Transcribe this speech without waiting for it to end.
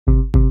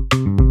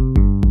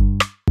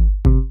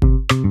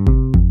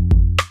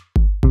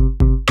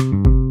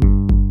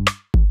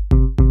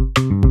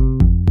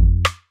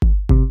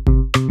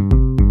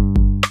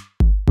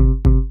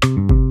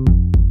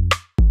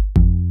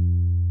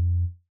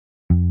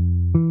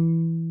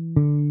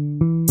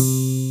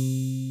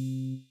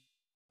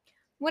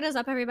What is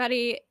up,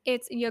 everybody?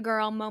 It's your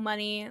girl Mo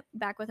Money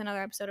back with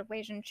another episode of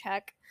Wage and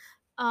Check.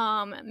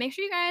 Make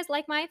sure you guys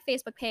like my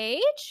Facebook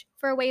page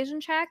for Wage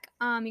and Check.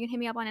 You can hit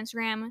me up on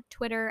Instagram,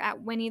 Twitter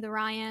at Winnie the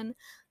Ryan.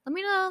 Let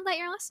me know that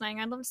you're listening.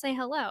 I'd love to say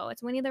hello.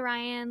 It's Winnie the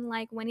Ryan,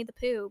 like Winnie the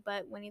Pooh,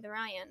 but Winnie the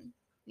Ryan.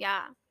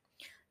 Yeah.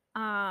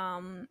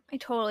 I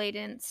totally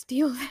didn't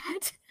steal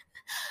that.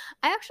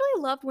 I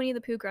actually loved Winnie the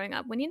Pooh growing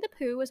up. Winnie the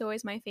Pooh was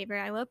always my favorite.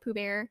 I love Pooh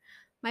Bear.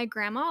 My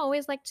grandma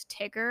always liked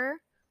Tigger.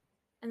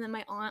 And then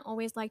my aunt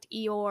always liked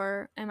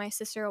Eeyore, and my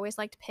sister always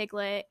liked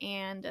Piglet.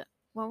 And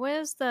what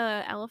was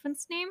the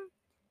elephant's name?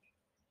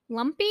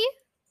 Lumpy?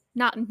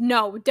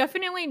 No,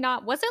 definitely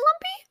not. Was it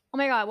Lumpy? Oh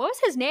my god, what was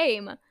his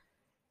name?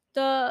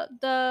 Oh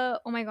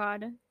my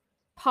god.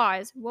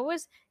 Pause. What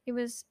was it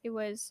was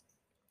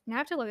I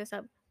have to look this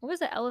up. What was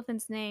the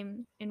elephant's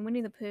name in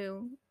Winnie the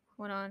Pooh?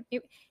 Hold on. He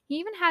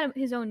even had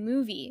his own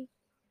movie.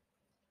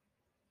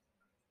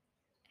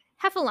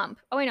 Heffalump.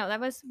 Oh wait, no, that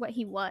was what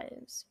he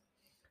was.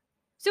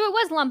 So it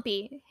was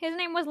Lumpy. His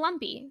name was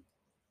Lumpy.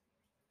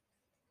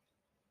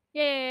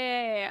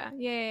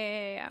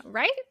 Yeah.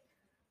 Right?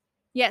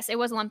 Yes, it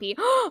was Lumpy.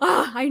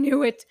 Oh, I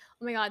knew it.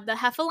 Oh my god, the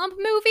Heffalump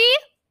movie?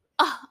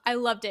 Oh, I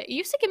loved it. It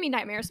used to give me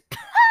nightmares.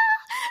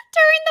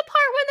 During the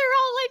part when they're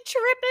all like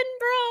tripping,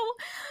 bro.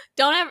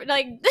 Don't ever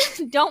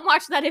don't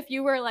watch that if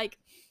you were like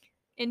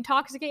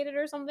intoxicated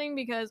or something,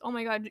 because oh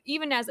my god,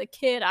 even as a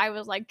kid I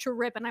was like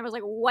tripping. I was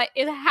like, what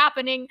is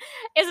happening?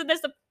 Isn't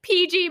this a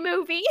PG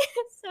movie?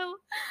 So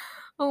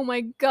oh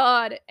my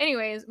god.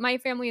 Anyways, my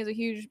family is a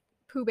huge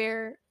Pooh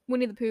Bear,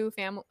 Winnie the Pooh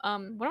fan. What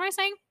am I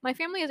saying? My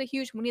family is a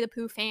huge Winnie the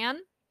Pooh fan.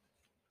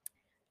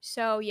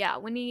 So yeah,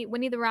 Winnie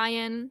the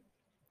Ryan.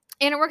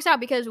 And it works out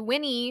because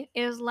Winnie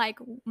is like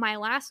my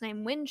last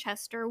name,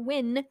 Winchester,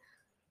 Win.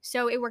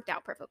 So it worked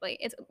out perfectly.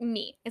 It's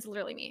me. It's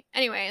literally me.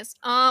 Anyways,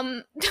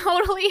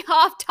 totally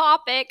off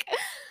topic.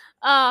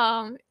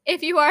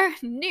 If you are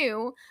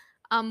new,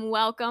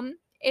 welcome.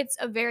 It's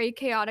a very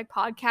chaotic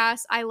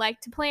podcast. I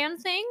like to plan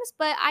things,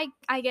 but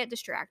I get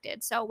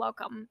distracted. So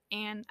welcome,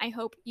 and I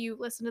hope you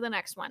listen to the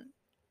next one.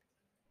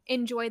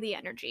 Enjoy the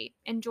energy.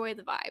 Enjoy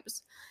the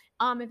vibes.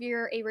 If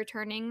you're a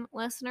returning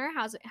listener,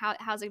 how's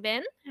it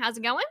been? How's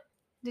it going?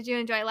 Did you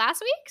enjoy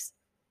last week's?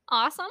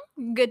 Awesome.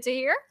 Good to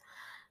hear.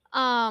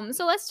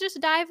 So let's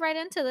just dive right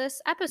into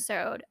this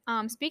episode.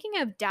 Speaking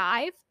of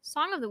dive,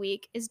 song of the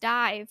week is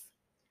Dive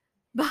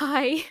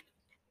by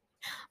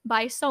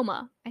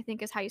Soma, I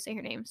think is how you say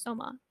her name.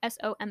 Soma.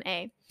 Soma.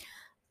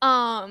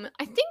 I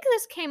think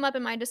this came up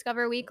in my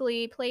Discover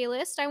Weekly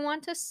playlist, I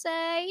want to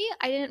say.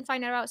 I didn't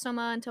find out about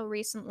Soma until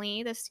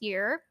recently this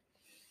year.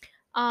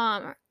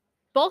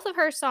 Both of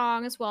her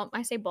songs, well,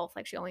 I say both,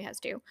 like she only has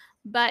two,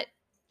 but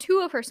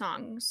two of her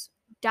songs,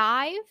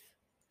 Dive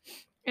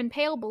and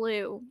Pale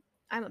Blue,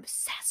 I'm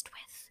obsessed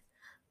with.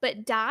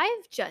 But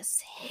Dive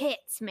just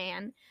hits,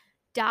 man.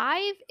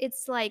 Dive,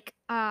 it's like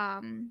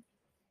and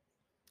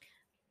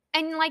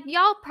like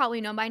y'all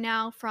probably know by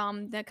now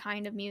from the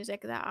kind of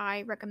music that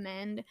I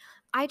recommend,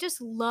 I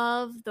just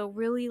love the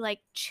really like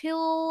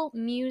chill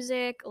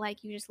music.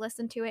 Like you just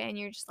listen to it and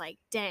you're just like,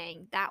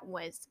 dang, that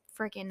was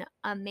freaking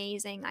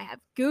amazing. I have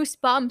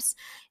goosebumps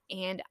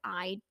and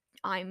I'm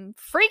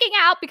freaking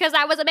out because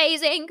that was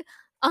amazing.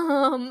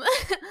 Um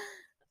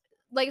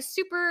like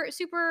super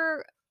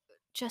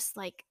just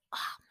like,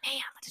 oh man,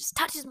 it just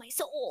touches my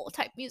soul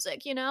type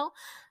music, you know?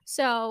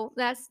 So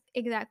that's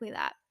exactly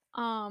that.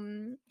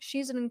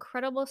 She's an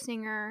incredible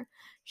singer.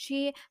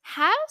 She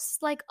has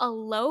like a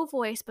low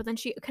voice, but then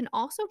she can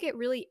also get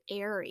really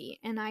airy,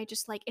 and I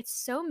just like, it's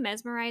so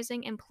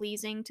mesmerizing and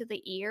pleasing to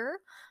the ear.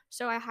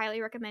 So I highly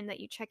recommend that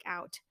you check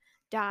out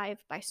Dive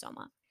by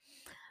Soma.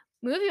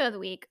 Movie of the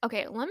week.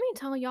 Okay, let me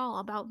tell y'all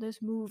about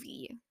this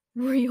movie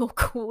real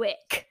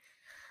quick.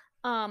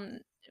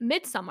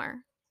 Midsummer.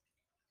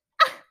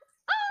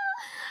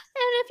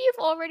 And if you've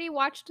already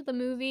watched the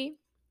movie,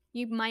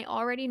 you might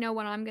already know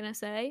what I'm gonna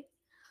say.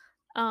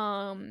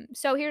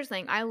 So here's the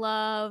thing. I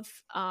love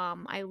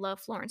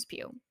Florence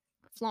Pugh.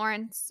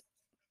 Florence,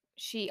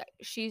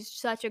 she's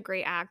such a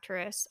great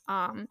actress.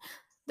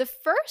 The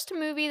first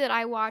movie that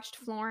I watched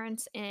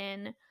Florence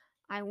in,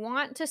 I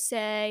want to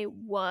say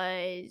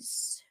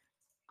was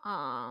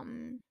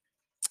um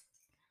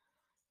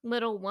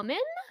Little Woman,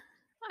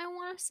 I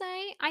want to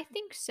say. I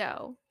think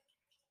so.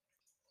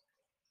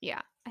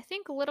 Yeah, I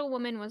think Little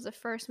Woman was the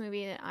first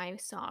movie that I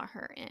saw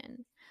her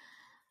in.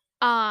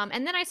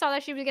 And then I saw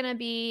that she was gonna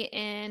be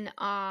in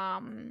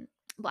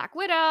Black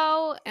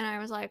Widow, and I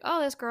was like,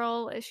 oh, this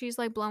girl, she's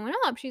like blowing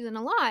up. She's in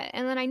a lot.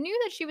 And then I knew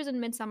that she was in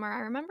Midsummer.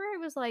 I remember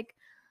it was like,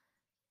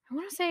 I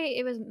want to say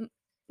it was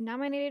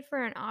nominated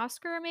for an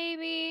Oscar,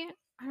 maybe.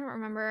 I don't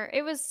remember.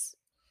 It was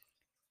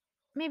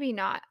maybe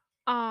not.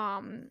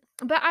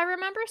 But I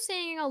remember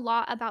seeing a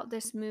lot about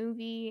this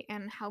movie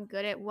and how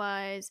good it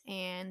was,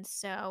 and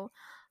so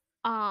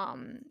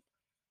um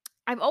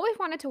I've always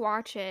wanted to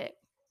watch it,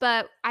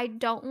 but I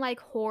don't like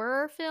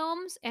horror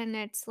films, and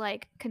it's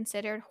like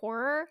considered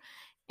horror.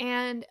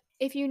 And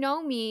if you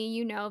know me,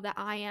 you know that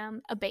I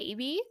am a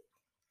baby.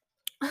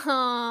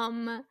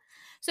 Um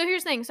So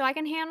here's the thing. So I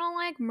can handle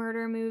like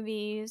murder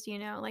movies, you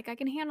know, like I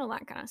can handle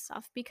that kind of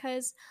stuff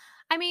because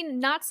I mean,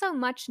 not so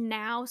much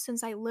now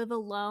since I live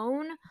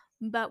alone,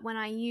 but when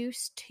I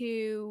used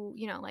to,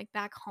 you know, like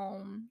back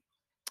home,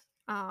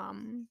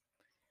 um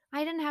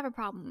I didn't have a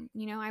problem.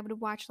 You know, I would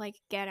watch like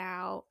Get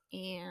Out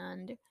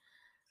and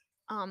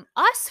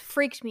Us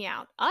freaked me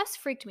out. Us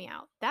freaked me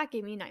out. That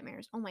gave me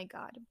nightmares. Oh my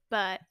god.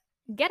 But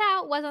Get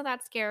Out wasn't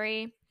that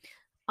scary.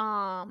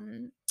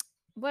 Um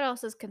what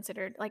else is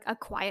considered like A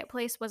Quiet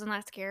Place wasn't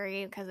that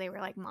scary because they were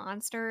like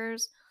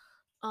monsters.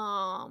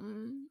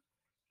 Um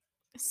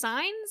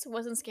Signs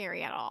wasn't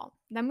scary at all.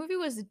 That movie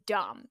was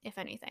dumb, if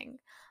anything.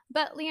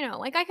 But you know,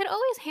 like I could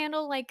always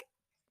handle like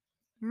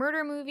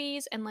murder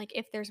movies and like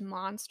if there's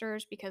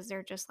monsters because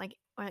they're just like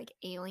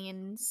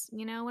aliens,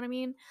 you know what I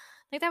mean?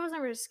 Like that was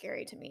never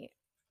scary to me.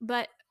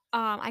 But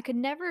I could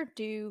never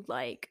do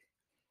like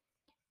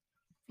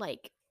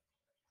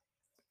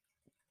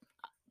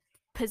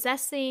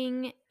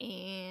possessing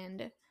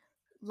and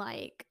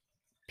like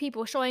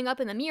people showing up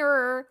in the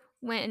mirror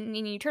when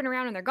you turn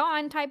around and they're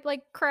gone type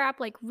like crap,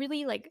 like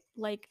really like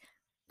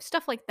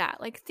stuff like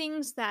that, like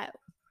things that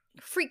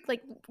freak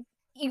like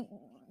you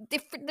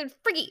they're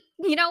freaky,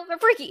 you know, they're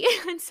freaky.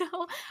 And so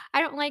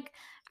i don't like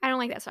I don't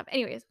like that stuff.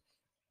 Anyways,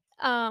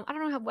 I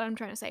don't know what I'm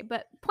trying to say,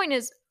 but point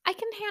is, I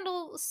can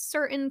handle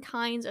certain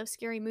kinds of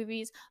scary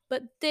movies,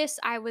 but this,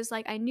 I was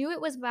like, I knew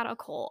it was about a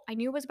cult. I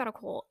knew it was about a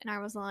cult, and I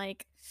was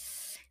like,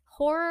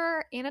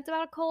 horror and it's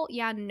about a cult?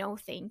 Yeah, no,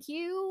 thank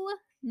you.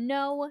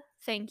 No,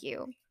 thank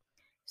you.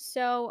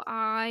 So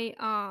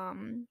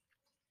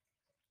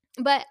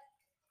but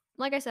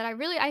like I said,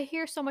 I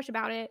hear so much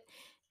about it,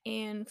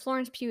 and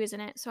Florence Pugh is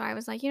in it. So I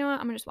was like, you know what?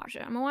 I'm gonna just watch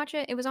it. I'm gonna watch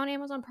it. It was on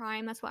Amazon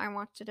Prime. That's what I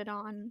watched it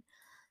on.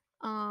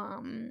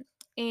 Um,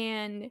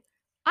 and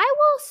I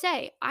will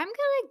say I'm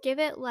gonna give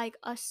it like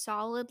a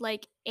solid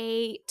like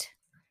 8,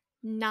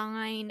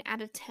 9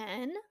 out of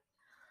 10.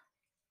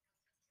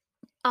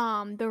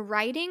 The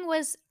writing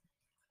was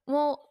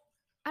well,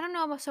 I don't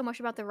know so much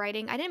about the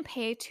writing. I didn't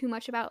pay too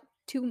much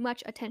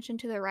attention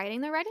to the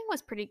writing. The writing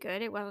was pretty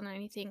good. It wasn't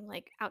anything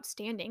like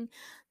outstanding.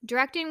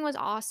 Directing was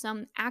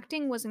awesome.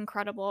 Acting was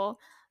incredible.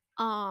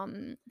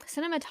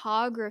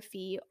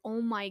 Cinematography,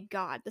 oh my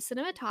god. The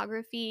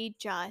cinematography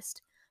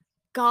just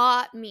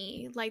got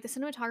me. Like the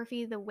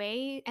cinematography, the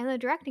way and the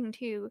directing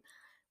too.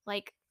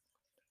 Like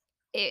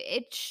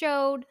it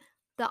showed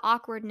the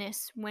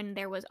awkwardness when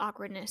there was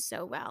awkwardness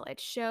so well.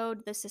 It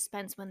showed the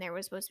suspense when there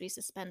was supposed to be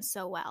suspense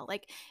so well.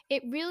 Like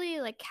it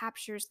really like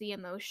captures the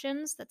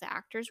emotions that the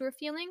actors were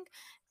feeling.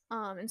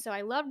 And so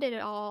I loved it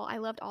all. I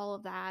loved all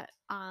of that.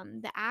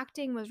 The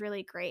acting was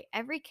really great.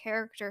 Every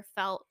character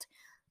felt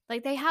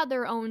like they had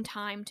their own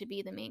time to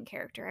be the main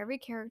character. Every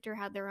character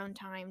had their own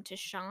time to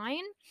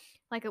shine.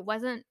 Like it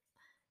wasn't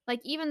like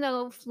even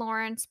though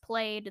Florence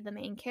played the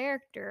main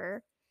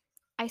character,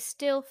 I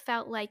still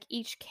felt like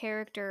each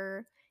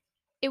character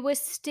it was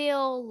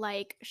still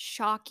like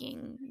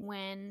shocking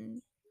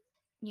when,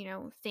 you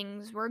know,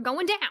 things were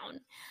going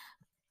down.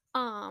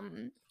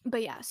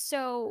 But yeah,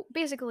 so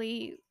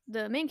basically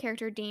the main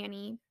character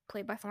Danny,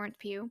 played by Florence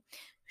Pugh,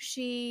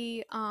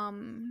 she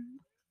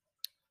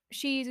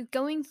she's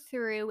going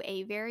through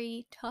a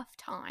very tough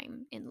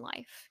time in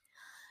life.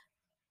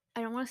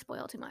 I don't want to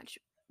spoil too much.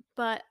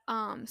 But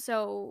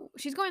so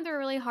she's going through a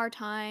really hard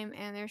time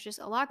and there's just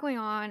a lot going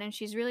on and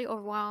she's really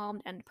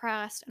overwhelmed and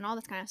depressed and all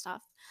this kind of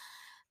stuff.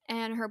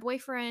 And her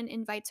boyfriend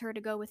invites her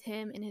to go with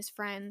him and his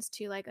friends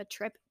to like a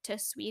trip to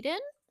Sweden.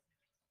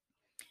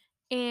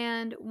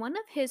 And one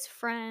of his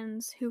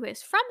friends who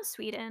is from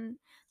Sweden,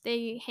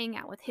 they hang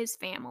out with his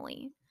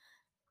family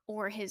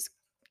or his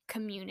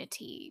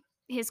community,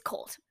 his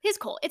cult. His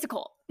cult. It's a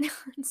cult.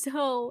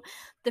 So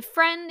the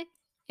friend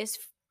is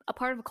a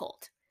part of a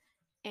cult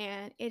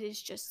and it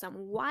is just some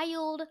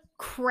wild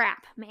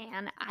crap,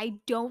 man. I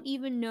don't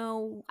even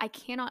know. I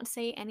cannot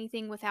say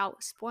anything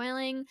without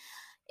spoiling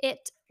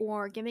it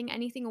or giving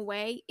anything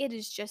away. It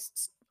is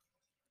just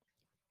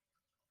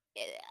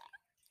it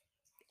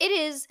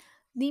is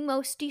the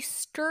most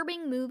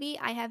disturbing movie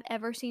I have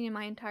ever seen in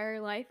my entire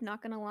life,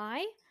 not going to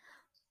lie.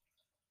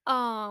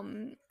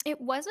 It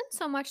wasn't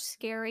so much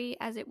scary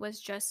as it was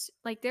just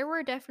like there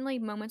were definitely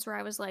moments where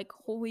I was like,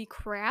 "Holy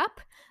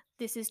crap,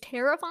 this is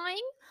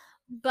terrifying."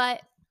 But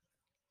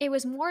it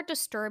was more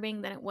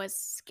disturbing than it was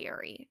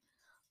scary.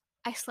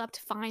 I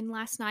slept fine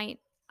last night.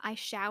 I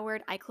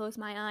showered, I closed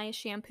my eyes,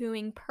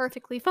 shampooing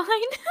perfectly fine.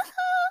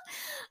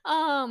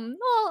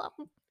 Well,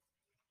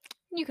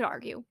 you could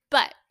argue,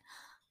 but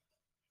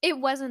it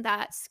wasn't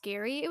that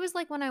scary. It was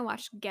like when I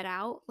watched Get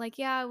Out. Like,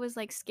 yeah, it was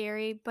like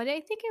scary, but I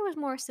think it was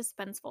more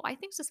suspenseful. I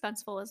think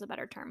suspenseful is a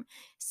better term.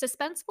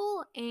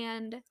 Suspenseful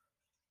and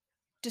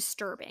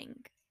disturbing.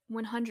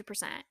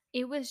 100%.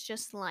 It was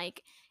just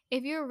like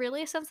if you're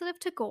really sensitive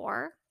to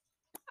gore,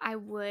 I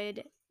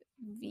would,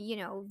 you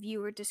know,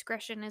 viewer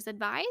discretion is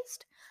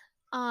advised.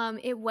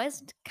 It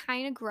was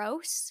kind of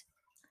gross,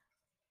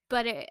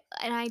 but it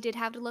and I did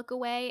have to look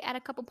away at a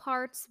couple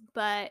parts,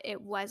 but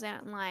it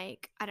wasn't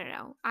like I don't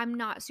know. I'm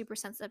not super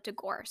sensitive to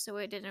gore, so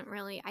it didn't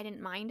really I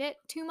didn't mind it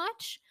too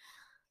much.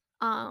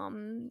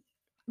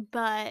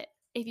 But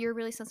if you're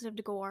really sensitive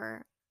to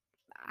gore,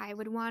 I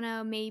would want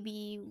to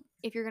maybe,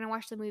 if you're going to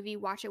watch the movie,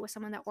 watch it with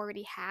someone that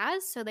already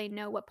has, so they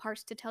know what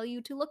parts to tell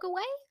you to look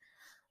away.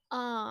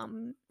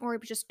 Or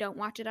just don't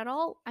watch it at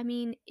all. I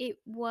mean, it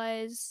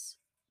was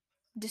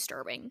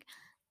disturbing.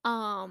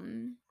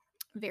 Um,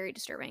 Very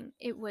disturbing.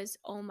 It was,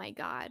 oh my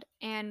god.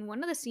 And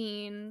one of the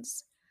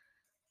scenes,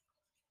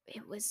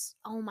 it was,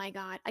 oh my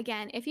god.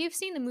 Again, if you've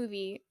seen the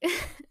movie,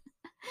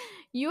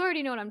 you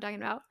already know what I'm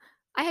talking about.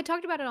 I had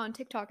talked about it on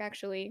TikTok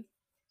actually,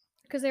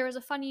 because there was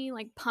a funny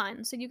like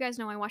pun. So you guys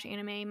know I watch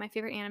anime. My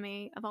favorite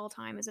anime of all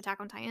time is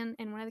Attack on Titan,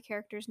 and one of the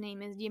characters'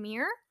 name is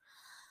Ymir.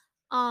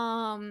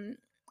 Um,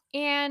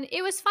 and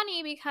it was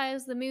funny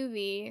because the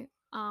movie,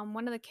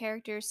 one of the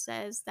characters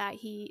says that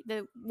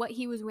what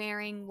he was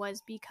wearing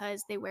was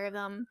because they wear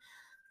them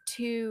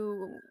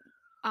to,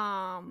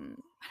 I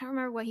don't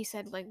remember what he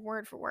said like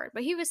word for word,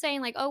 but he was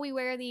saying like, oh, we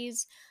wear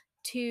these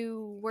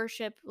to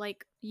worship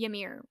like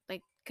Ymir,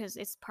 like because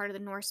it's part of the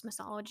Norse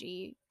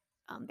mythology.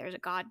 There's a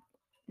god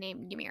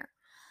named Ymir.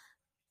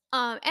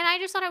 And I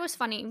just thought it was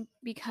funny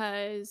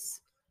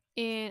because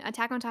in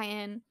Attack on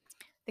Titan,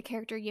 the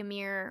character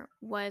Ymir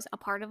was a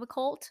part of a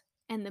cult,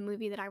 and the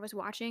movie that I was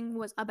watching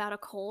was about a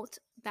cult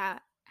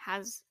that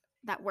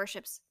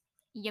worships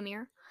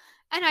Ymir.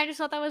 And I just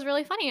thought that was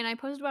really funny, and I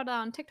posted about it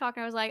on TikTok.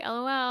 I was like,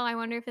 "LOL, I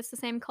wonder if it's the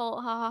same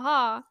cult." Ha ha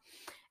ha.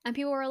 And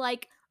people were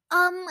like,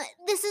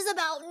 this is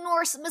about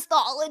Norse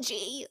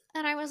mythology.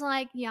 And I was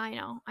like, "Yeah,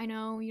 I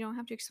know. You don't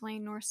have to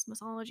explain Norse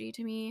mythology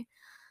to me.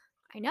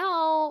 I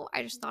know.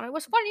 I just thought it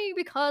was funny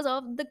because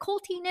of the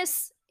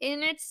cultiness,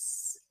 and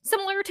it's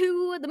similar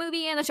to the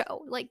movie and the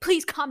show. Like,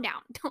 please calm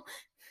down.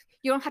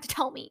 You don't have to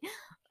tell me."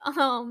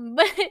 Um,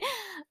 but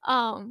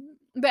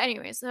but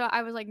anyways, so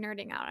I was like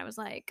nerding out. I was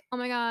like, "Oh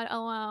my god,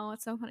 oh wow,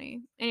 it's so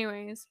funny."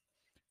 Anyways,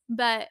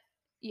 but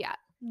yeah,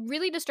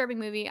 really disturbing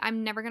movie.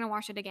 I'm never gonna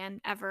watch it again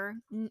ever.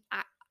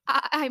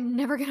 I'm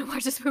never gonna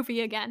watch this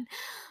movie again.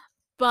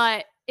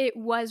 But it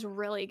was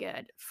really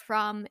good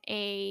from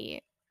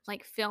a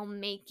like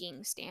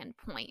filmmaking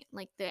standpoint.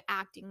 Like the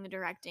acting, the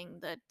directing,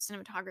 the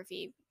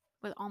cinematography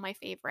was all my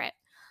favorite.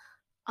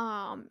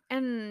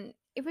 And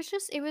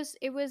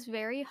it was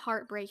very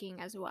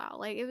heartbreaking as well.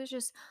 Like it was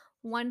just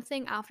one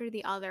thing after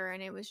the other,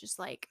 and it was just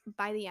like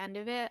by the end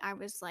of it I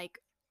was like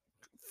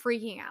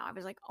freaking out. I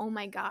was like, "Oh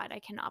my god, I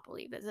cannot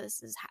believe that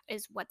this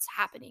is what's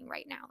happening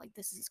right now. Like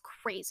this is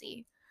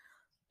crazy."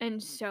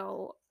 And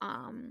so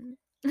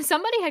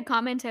somebody had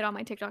commented on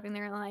my TikTok, and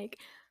they're like,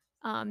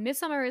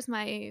 Midsummer is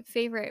my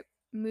favorite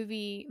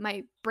movie,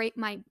 my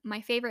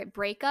favorite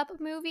breakup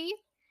movie."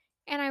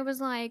 And I was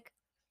like,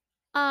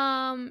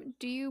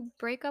 do you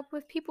break up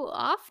with people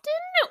often?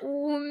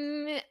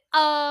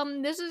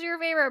 This is your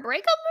favorite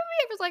breakup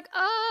movie? I was like,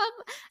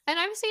 and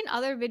I've seen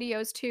other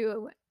videos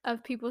too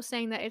of people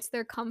saying that it's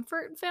their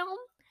comfort film.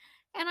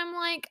 And I'm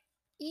like,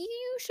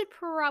 you should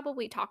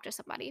probably talk to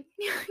somebody.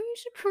 You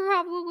should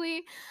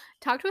probably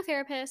talk to a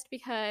therapist,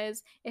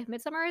 because if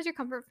Midsummer is your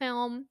comfort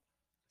film,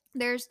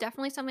 there's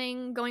definitely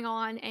something going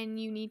on and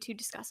you need to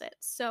discuss it.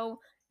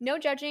 So, no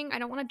judging. I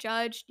don't want to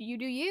judge. You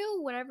do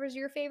you. Whatever's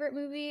your favorite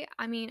movie.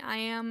 I mean,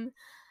 I'm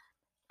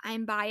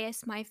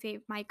biased. My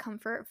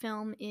comfort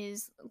film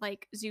is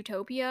like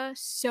Zootopia.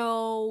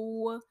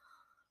 So,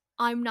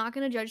 I'm not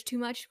going to judge too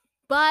much,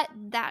 but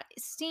that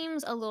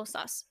seems a little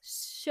sus.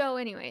 So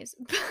anyways,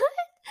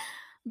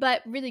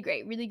 but really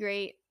great, really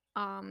great.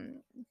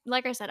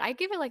 Like I said, I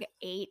give it like an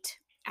 8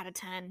 out of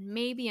 10,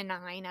 maybe a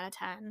 9 out of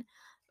 10,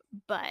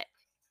 but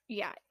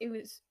yeah, it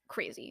was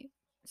crazy.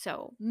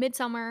 So,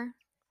 Midsummer,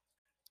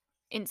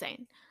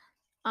 insane.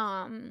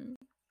 Um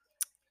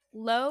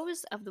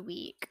Lows of the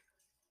week.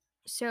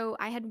 So,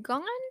 I had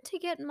gone to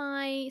get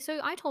so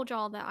I told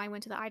y'all that I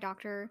went to the eye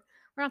doctor,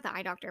 or not the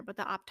eye doctor, but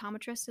the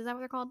optometrist, is that what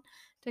they're called?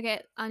 To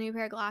get a new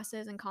pair of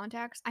glasses and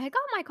contacts. I had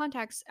got my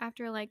contacts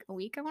after like a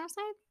week, I want to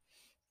say.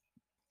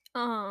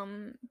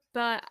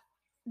 But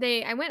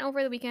I went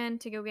over the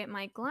weekend to go get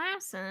my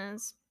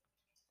glasses,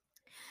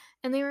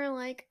 and they were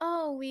like,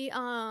 "Oh, we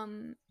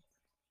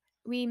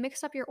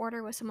mixed up your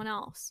order with someone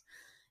else,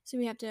 so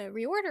we have to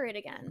reorder it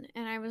again."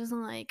 And I was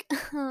like,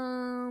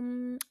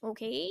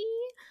 okay.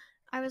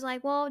 I was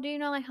like, "Well, do you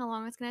know like how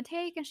long it's gonna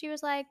take?" And she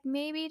was like,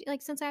 "Maybe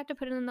like since I have to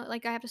put it in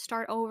like I have to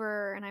start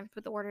over and I have to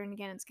put the order in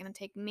again, it's gonna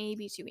take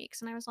maybe 2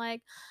 weeks." And I was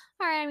like,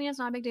 "All right, I mean it's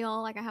not a big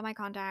deal. Like I have my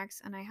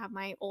contacts and I have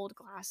my old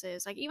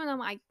glasses. Like even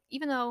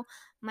though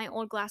my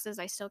old glasses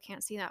I still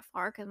can't see that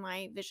far because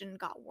my vision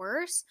got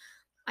worse.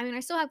 I mean,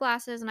 I still have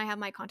glasses and I have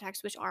my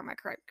contacts, which are my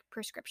correct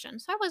prescription.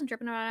 So I wasn't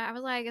tripping about it. I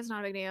was like, it's not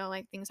a big deal.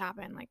 Like, things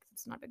happen. Like,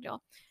 it's not a big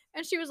deal."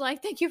 And she was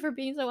like, "Thank you for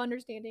being so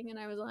understanding." And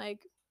I was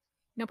like,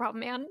 "No problem,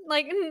 man.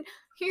 Like,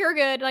 you're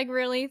good. Like,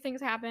 really, things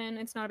happen.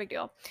 It's not a big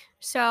deal."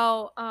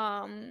 So,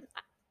 hopefully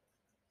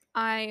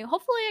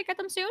I get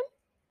them soon.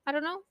 I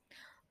don't know.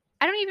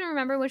 I don't even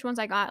remember which ones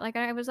I got. Like,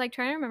 I was like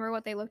trying to remember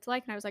what they looked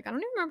like, and I was like, I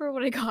don't even remember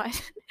what I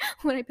got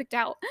when I picked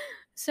out.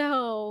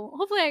 So,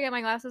 hopefully I get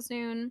my glasses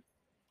soon.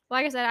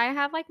 Like I said, I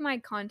have like my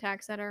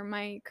contacts that are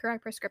my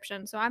correct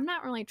prescription, so I'm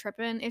not really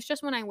tripping. It's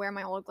just when I wear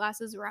my old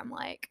glasses where I'm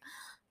like,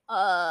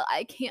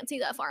 I can't see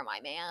that far, my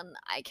man.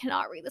 I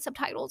cannot read the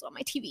subtitles on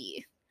my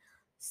TV.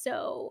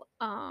 So,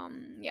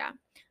 yeah.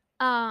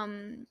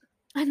 Um,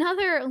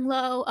 Another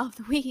low of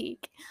the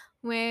week,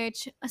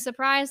 which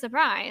surprise,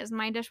 surprise,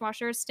 my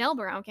dishwasher is still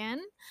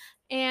broken,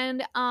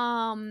 and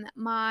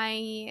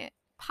my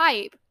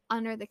pipe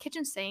under the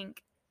kitchen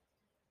sink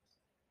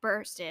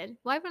bursted.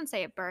 Well, I wouldn't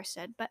say it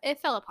bursted, but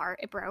it fell apart.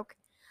 It broke,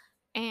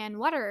 and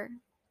water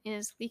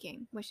is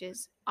leaking, which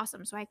is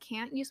awesome. So I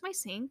can't use my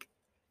sink,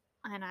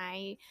 and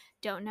I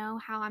don't know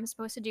how I'm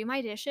supposed to do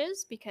my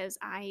dishes because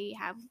I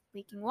have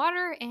leaking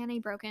water and a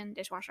broken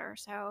dishwasher.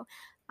 So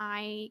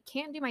I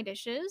can't do my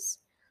dishes.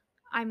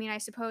 I mean, I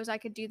suppose I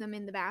could do them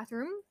in the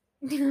bathroom,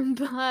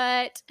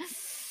 but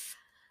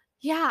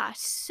yeah,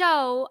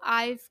 so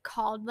I've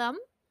called them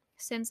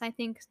since I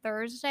think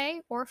Thursday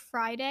or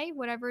Friday,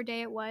 whatever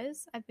day it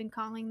was. I've been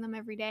calling them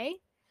every day.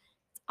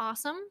 It's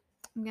awesome.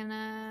 I'm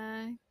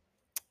gonna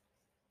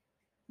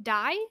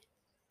die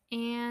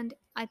and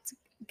it's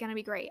gonna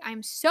be great.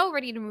 I'm so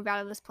ready to move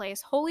out of this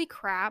place. Holy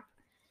crap.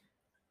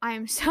 I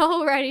am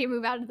so ready to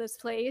move out of this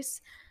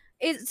place.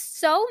 It's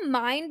so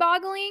mind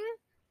boggling.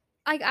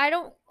 I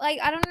don't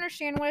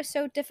understand what is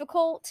so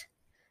difficult.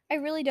 I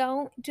really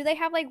don't. Do they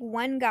have like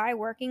one guy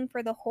working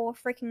for the whole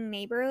freaking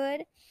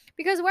neighborhood?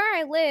 Because where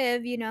I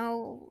live,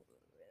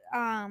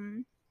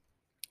 um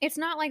it's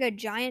not like a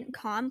giant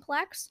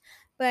complex,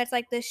 but it's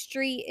like the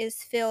street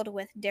is filled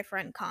with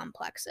different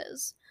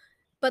complexes.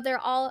 But they're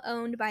all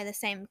owned by the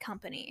same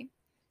company.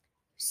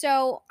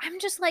 So I'm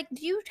just like,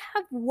 do you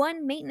have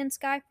one maintenance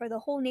guy for the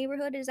whole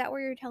neighborhood? Is that what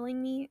you're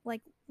telling me?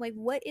 Like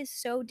what is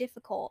so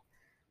difficult?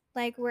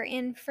 Like we're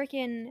in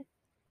freaking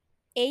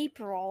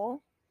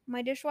April.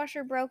 My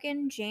dishwasher broke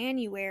in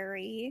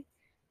January.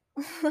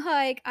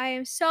 Like I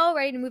am so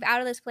ready to move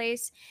out of this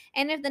place.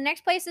 And if the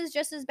next place is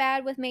just as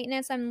bad with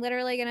maintenance, I'm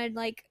literally gonna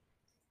like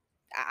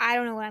I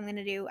don't know what I'm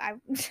gonna do. I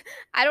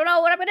don't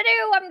know what I'm gonna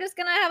do. I'm just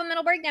gonna have a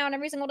mental breakdown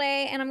every single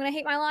day, and I'm gonna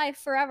hate my life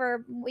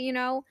forever.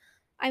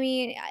 I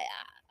mean,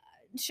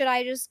 should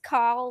I just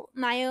call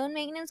my own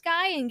maintenance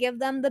guy and give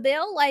them the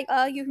bill? Like,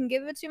 you can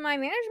give it to my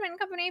management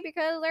company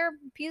because they're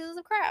pieces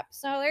of crap.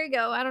 So there you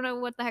go. I don't know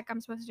what the heck I'm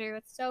supposed to do.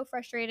 It's so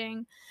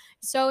frustrating,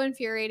 so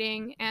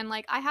infuriating, and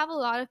like I have a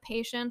lot of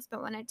patience,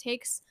 but when it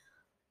takes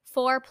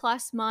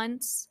 4+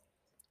 months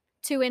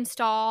to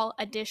install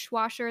a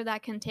dishwasher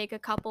that can take a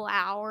couple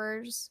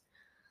hours,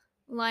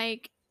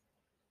 like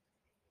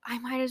I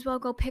might as well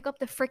go pick up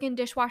the freaking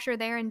dishwasher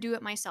there and do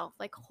it myself.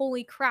 Like,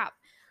 holy crap.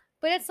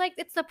 But it's like,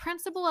 it's the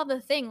principle of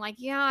the thing. Like,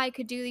 yeah, I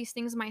could do these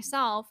things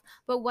myself,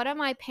 but what am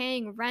I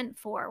paying rent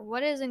for?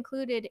 What is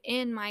included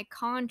in my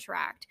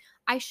contract?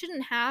 I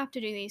shouldn't have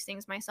to do these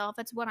things myself.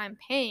 It's what I'm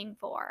paying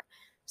for.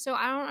 So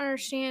I don't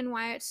understand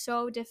why it's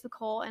so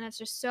difficult and it's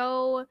just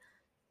so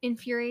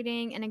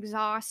infuriating and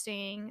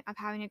exhausting of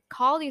having to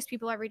call these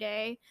people every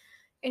day.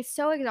 It's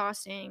so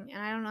exhausting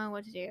and I don't know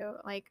what to do.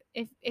 Like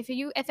if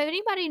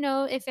anybody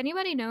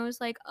knows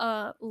like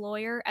a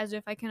lawyer, as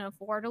if I can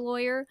afford a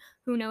lawyer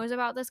who knows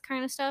about this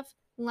kind of stuff,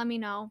 let me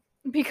know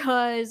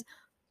because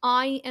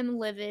I am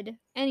livid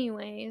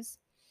anyways.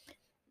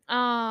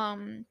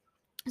 Um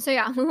so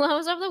yeah,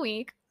 lows of the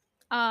week.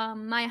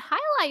 My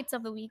highlights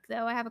of the week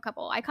though, I have a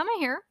couple. I cut my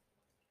hair.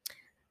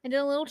 I did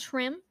a little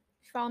trim.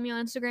 If you follow me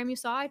on Instagram, you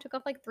saw I took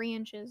off like 3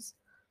 inches.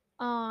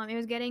 It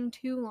was getting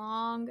too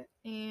long,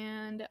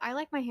 and I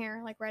like my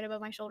hair like right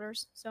above my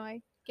shoulders, so I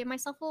give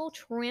myself a little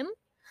trim.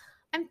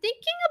 I'm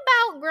thinking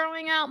about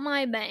growing out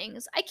my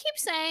bangs. I keep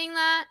saying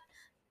that,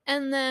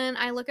 and then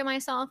I look at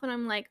myself and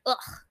I'm like, ugh,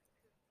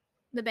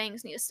 the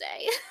bangs need to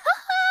stay.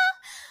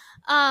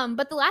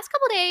 But the last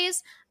couple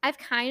days, I've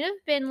kind of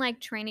been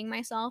like training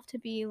myself to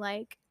be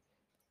like,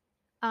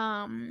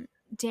 um,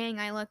 dang,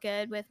 I look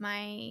good with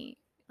my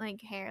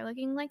like hair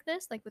looking like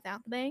this, like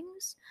without the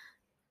bangs.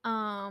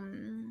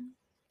 Um,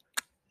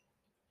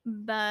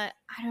 but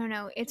I don't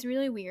know. It's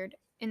really weird.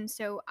 And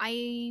so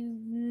I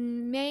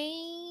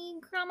may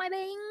grow my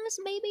bangs,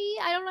 maybe.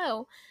 I don't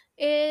know.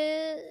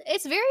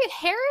 It's very,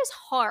 hair is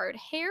hard.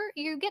 Hair,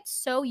 you get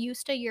so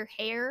used to your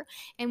hair,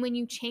 and when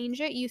you change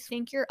it, you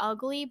think you're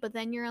ugly, but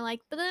then you're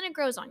like, but then it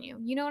grows on you.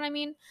 You know what I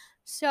mean?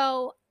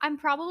 So I'm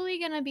probably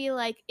gonna be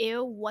like,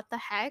 ew, what the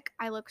heck?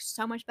 I look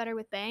so much better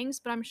with bangs,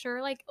 but I'm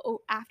sure like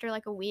after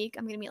like a week,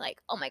 I'm gonna be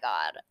like, oh my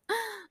god,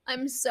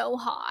 I'm so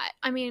hot.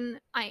 I mean,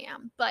 I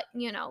am, but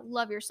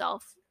love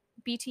yourself.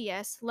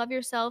 BTS, love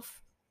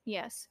yourself.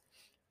 Yes.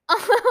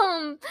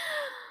 Um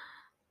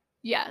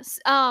yes.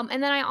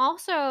 And then I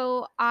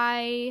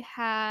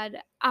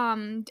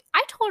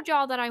told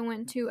y'all that I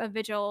went to a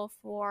vigil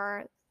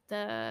for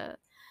the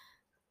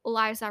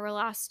lives that were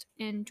lost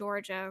in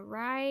Georgia,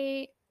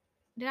 right?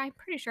 I'm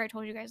pretty sure I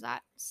told you guys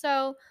that.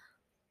 So,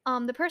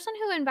 the person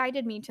who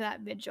invited me to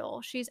that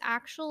vigil, she's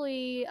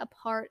actually a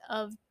part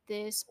of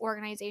this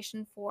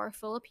organization for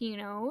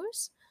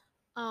Filipinos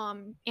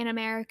in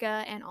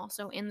America and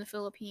also in the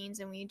Philippines,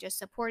 and we just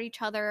support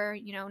each other,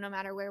 no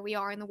matter where we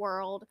are in the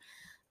world.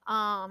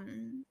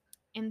 Um,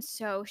 And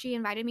so she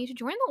invited me to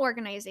join the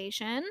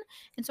organization.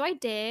 And so I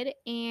did.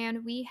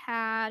 And we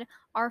had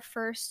our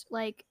first,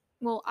 like,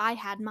 well, I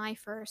had my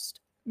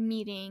first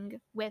meeting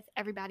with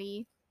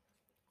everybody,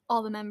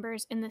 all the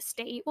members in the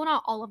state. Well,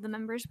 not all of the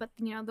members, but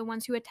the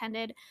ones who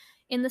attended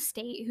in the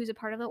state who's a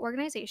part of the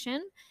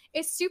organization.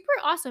 It's super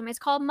awesome. It's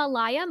called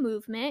Malaya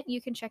Movement.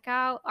 You can check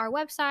out our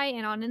website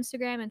and on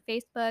Instagram and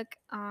Facebook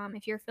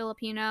if you're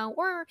Filipino,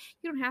 or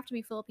you don't have to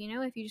be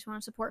Filipino if you just want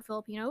to support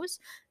Filipinos.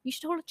 You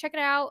should totally check it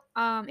out.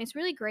 It's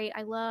really great.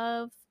 I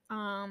love,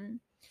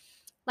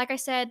 like I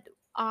said,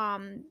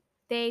 um,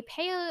 they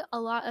pay a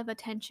lot of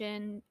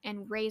attention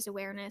and raise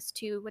awareness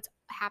to what's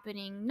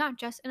happening not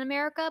just in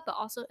America but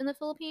also in the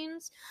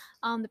Philippines.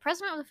 The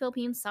president of the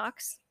Philippines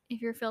sucks.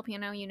 If you're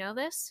Filipino, you know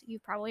this.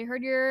 You've probably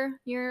heard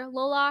your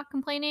Lola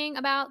complaining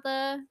about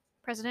the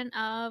president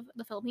of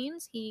the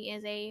Philippines. He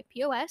is a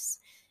POS,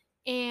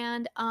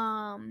 and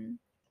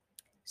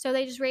so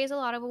they just raise a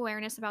lot of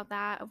awareness about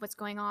that, of what's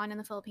going on in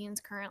the Philippines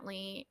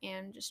currently,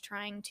 and just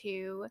trying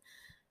to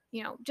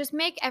just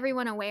make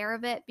everyone aware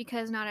of it,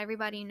 because not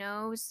everybody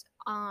knows.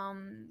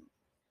 You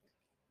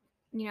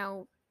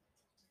know,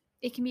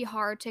 it can be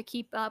hard to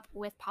keep up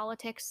with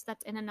politics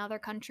that's in another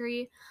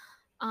country,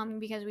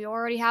 because we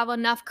already have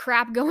enough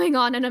crap going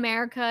on in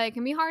America. It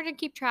can be hard to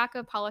keep track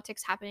of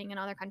politics happening in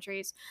other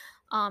countries.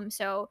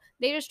 So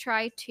they just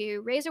try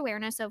to raise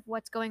awareness of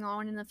what's going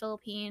on in the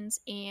Philippines,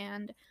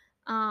 and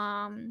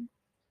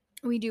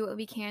we do what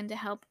we can to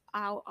help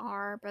out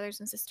our brothers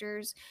and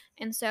sisters.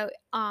 And so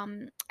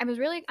I'm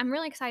really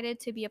excited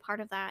to be a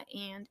part of that,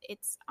 and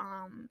it's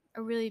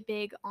a really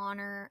big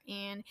honor,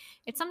 and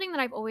it's something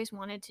that I've always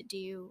wanted to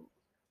do.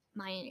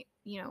 My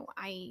you know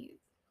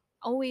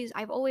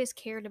I've always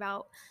cared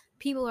about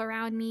people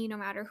around me, no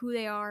matter who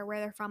they are, where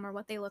they're from, or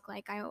what they look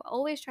like. I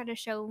always try to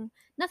show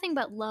nothing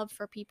but love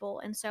for people.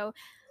 And so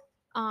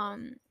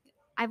um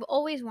I've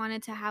always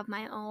wanted to have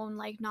my own,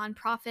 like,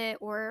 nonprofit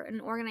or an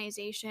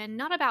organization,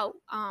 not about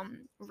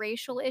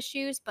racial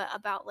issues, but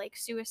about, like,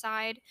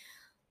 suicide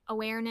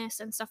awareness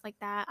and stuff like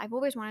that. I've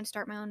always wanted to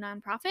start my own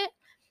nonprofit.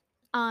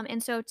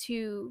 And so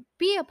to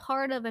be a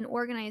part of an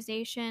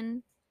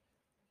organization,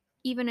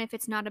 even if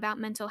it's not about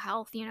mental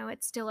health,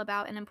 it's still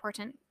about an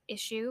important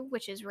issue,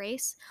 which is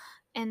race.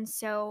 And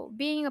so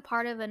being a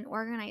part of an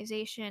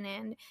organization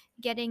and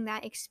getting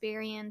that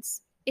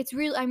experience,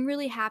 I'm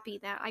really happy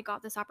that I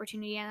got this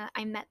opportunity and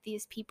I met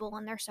these people,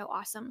 and they're so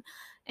awesome.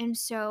 And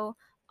so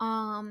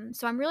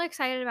I'm really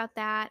excited about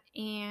that,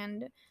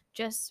 and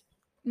just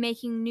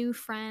making new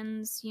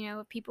friends,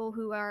 people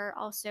who are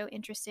also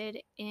interested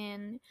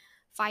in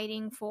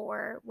fighting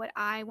for what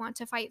I want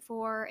to fight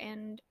for.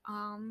 And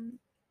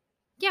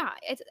yeah,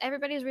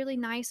 everybody's really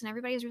nice and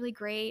everybody's really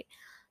great.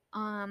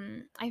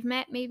 I've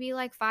met maybe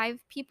like 5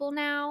 people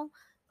now.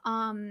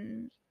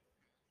 Um,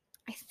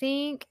 I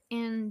think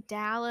in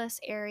Dallas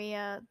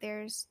area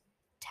there's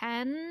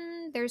 20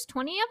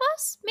 of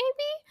us,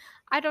 maybe.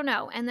 I don't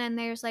know. And then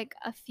there's like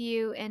a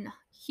few in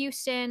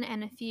Houston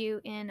and a few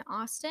in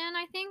Austin,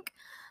 I think.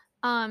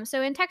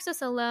 So in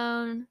Texas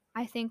alone,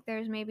 I think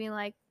there's maybe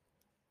like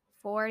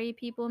 40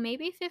 people,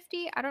 maybe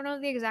 50. I don't know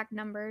the exact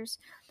numbers.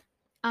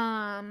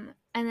 And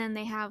then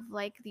they have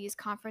like these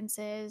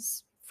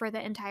conferences for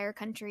the entire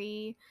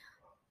country.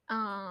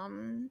 I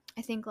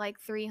think like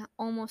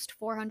almost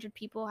 400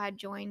 people had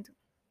joined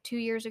 2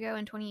 years ago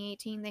in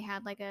 2018. They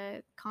had like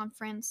a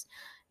conference.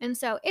 And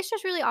so it's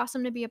just really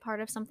awesome to be a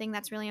part of something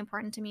that's really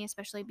important to me,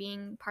 especially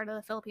being part of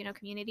the Filipino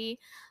community.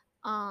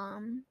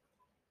 Um,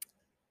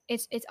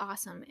 it's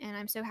awesome, and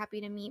I'm so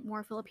happy to meet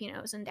more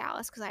Filipinos in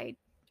Dallas, because I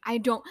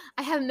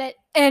haven't met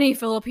any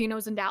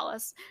Filipinos in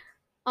Dallas.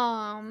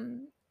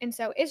 And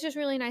so it's just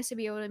really nice to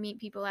be able to meet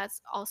people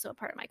that's also a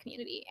part of my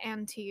community,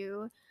 and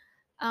to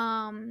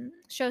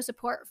show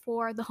support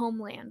for the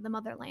homeland, the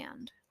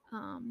motherland.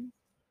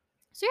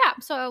 So yeah,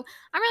 so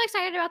I'm really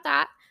excited about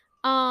that.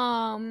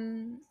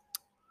 Um,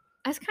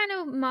 that's kind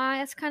of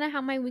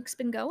how my week's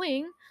been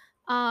going.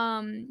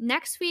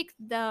 Next week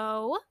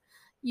though,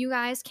 you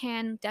guys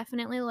can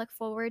definitely look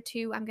forward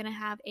to, I'm gonna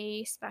have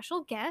a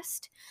special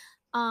guest.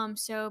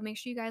 So make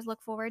sure you guys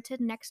look forward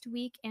to next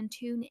week and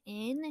tune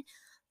in.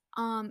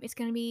 It's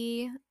gonna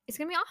be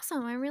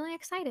awesome. I'm really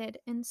excited.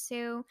 And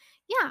so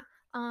yeah,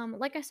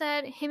 like I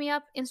said, hit me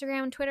up,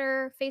 Instagram,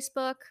 Twitter,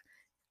 Facebook.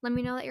 Let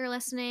me know that you're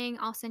listening.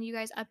 I'll send you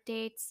guys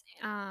updates.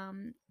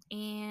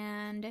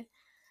 And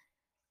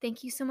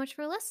thank you so much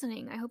for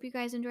listening. I hope you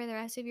guys enjoy the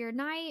rest of your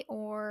night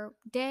or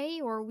day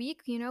or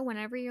week,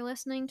 whenever you're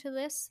listening to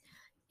this.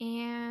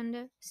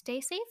 And stay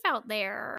safe out there.